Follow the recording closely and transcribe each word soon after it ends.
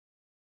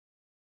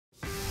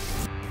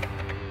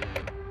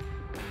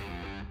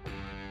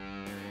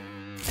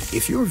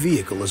If your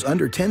vehicle is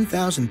under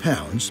 10,000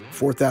 pounds,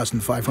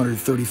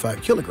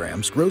 4,535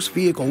 kilograms gross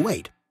vehicle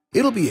weight,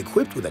 it'll be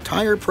equipped with a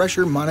Tire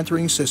Pressure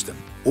Monitoring System,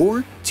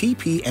 or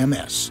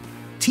TPMS.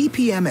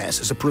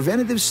 TPMS is a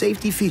preventative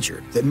safety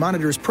feature that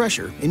monitors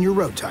pressure in your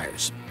road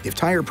tires. If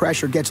tire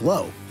pressure gets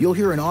low, you'll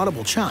hear an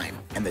audible chime,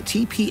 and the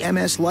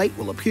TPMS light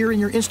will appear in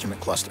your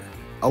instrument cluster.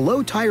 A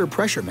low tire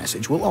pressure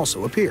message will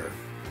also appear.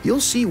 You'll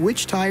see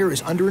which tire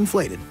is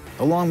underinflated,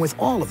 along with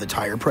all of the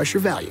tire pressure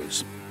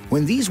values.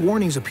 When these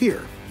warnings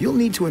appear, you'll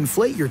need to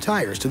inflate your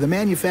tires to the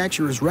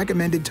manufacturer's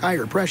recommended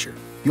tire pressure.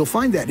 You'll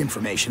find that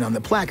information on the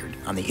placard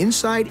on the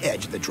inside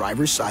edge of the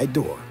driver's side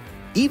door.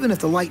 Even if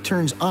the light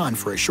turns on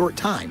for a short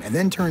time and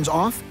then turns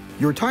off,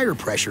 your tire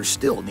pressure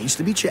still needs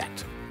to be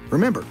checked.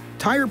 Remember,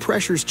 tire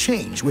pressures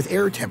change with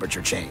air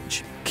temperature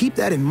change. Keep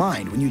that in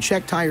mind when you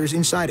check tires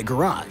inside a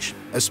garage,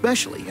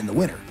 especially in the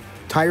winter.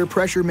 Tire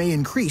pressure may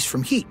increase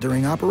from heat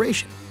during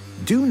operation.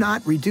 Do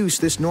not reduce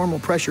this normal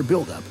pressure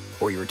buildup,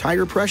 or your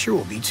tire pressure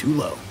will be too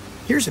low.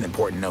 Here's an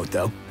important note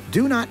though.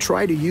 Do not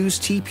try to use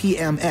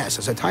TPMS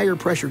as a tire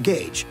pressure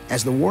gauge,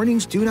 as the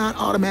warnings do not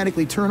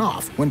automatically turn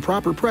off when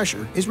proper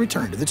pressure is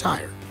returned to the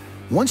tire.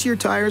 Once your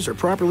tires are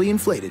properly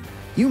inflated,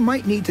 you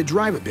might need to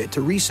drive a bit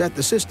to reset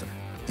the system.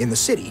 In the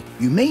city,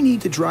 you may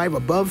need to drive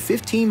above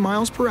 15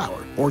 miles per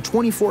hour or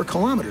 24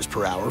 kilometers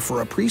per hour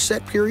for a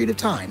preset period of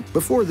time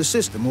before the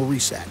system will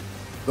reset.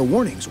 The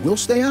warnings will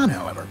stay on,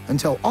 however,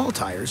 until all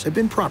tires have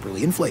been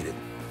properly inflated.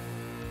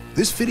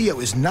 This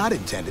video is not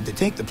intended to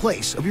take the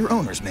place of your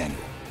owner's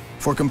manual.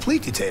 For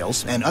complete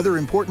details and other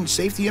important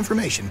safety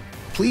information,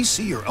 please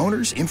see your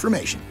owner's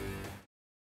information.